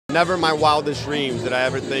Never in my wildest dreams did I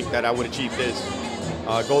ever think that I would achieve this,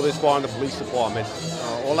 go this far in the police department.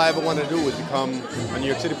 All I ever wanted to do was become a New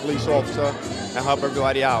York City police officer and help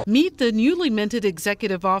everybody out. Meet the newly minted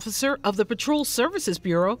executive officer of the Patrol Services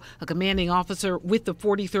Bureau, a commanding officer with the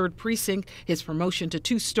 43rd Precinct. His promotion to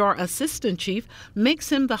two-star assistant chief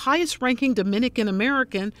makes him the highest-ranking Dominican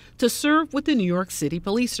American to serve with the New York City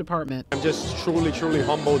Police Department. I'm just truly, truly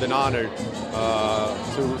humbled and honored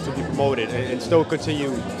to be promoted and still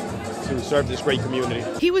continue to serve this great community.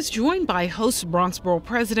 He was joined by host Bronx Borough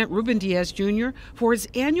President Ruben Diaz Jr. for his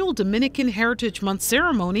annual Dominican Heritage Month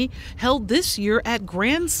ceremony held this year at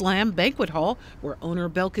Grand Slam Banquet Hall, where owner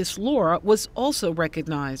Belkis Lora was also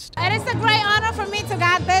recognized. It is a great honor for me to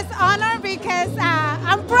get this honor because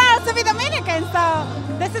I'm proud to be Dominican.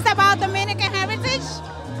 So this is about Dominican heritage.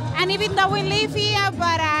 And even though we live here,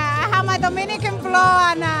 but I have my Dominican flow,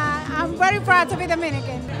 and I'm very proud to be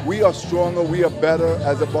Dominican. We are stronger, we are better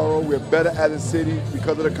as a borough, we're better as a city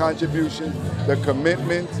because of the contribution, the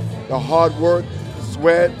commitment, the hard work,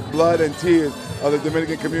 sweat, blood, and tears of the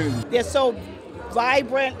Dominican community. They're so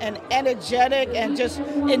vibrant and energetic and just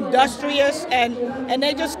industrious, and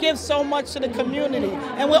they just give so much to the community.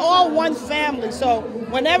 And we're all one family, so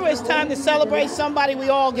whenever it's time to celebrate somebody, we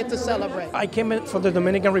all get to celebrate. I came in from the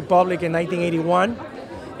Dominican Republic in 1981.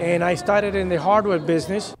 And I started in the hardware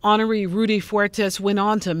business. Honoree Rudy Fuertes went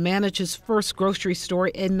on to manage his first grocery store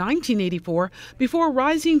in 1984 before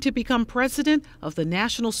rising to become president of the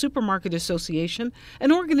National Supermarket Association,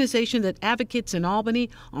 an organization that advocates in Albany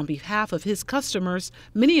on behalf of his customers,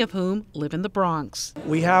 many of whom live in the Bronx.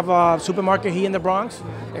 We have a supermarket here in the Bronx,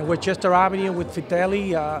 in Westchester Avenue with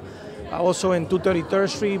Fitelli, also in 233rd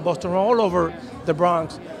Street, Boston, all over the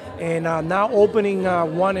Bronx. And now opening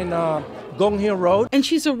one in Gong Hill Road. And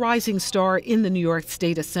she's a rising star in the New York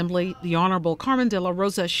State Assembly. The Honorable Carmen de la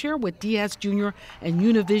Rosa shared with Diaz Jr. and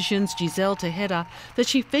Univision's Giselle Tejeda that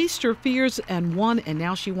she faced her fears and won, and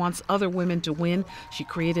now she wants other women to win. She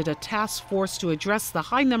created a task force to address the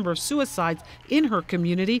high number of suicides in her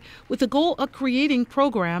community with the goal of creating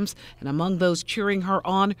programs. And among those cheering her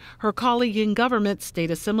on, her colleague in government,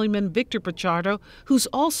 State Assemblyman Victor Pichardo, who's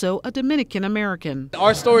also a Dominican American.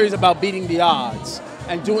 Our story is about beating the odds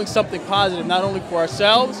and doing something positive, not only for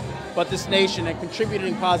ourselves, but this nation, and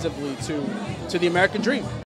contributing positively to the American dream.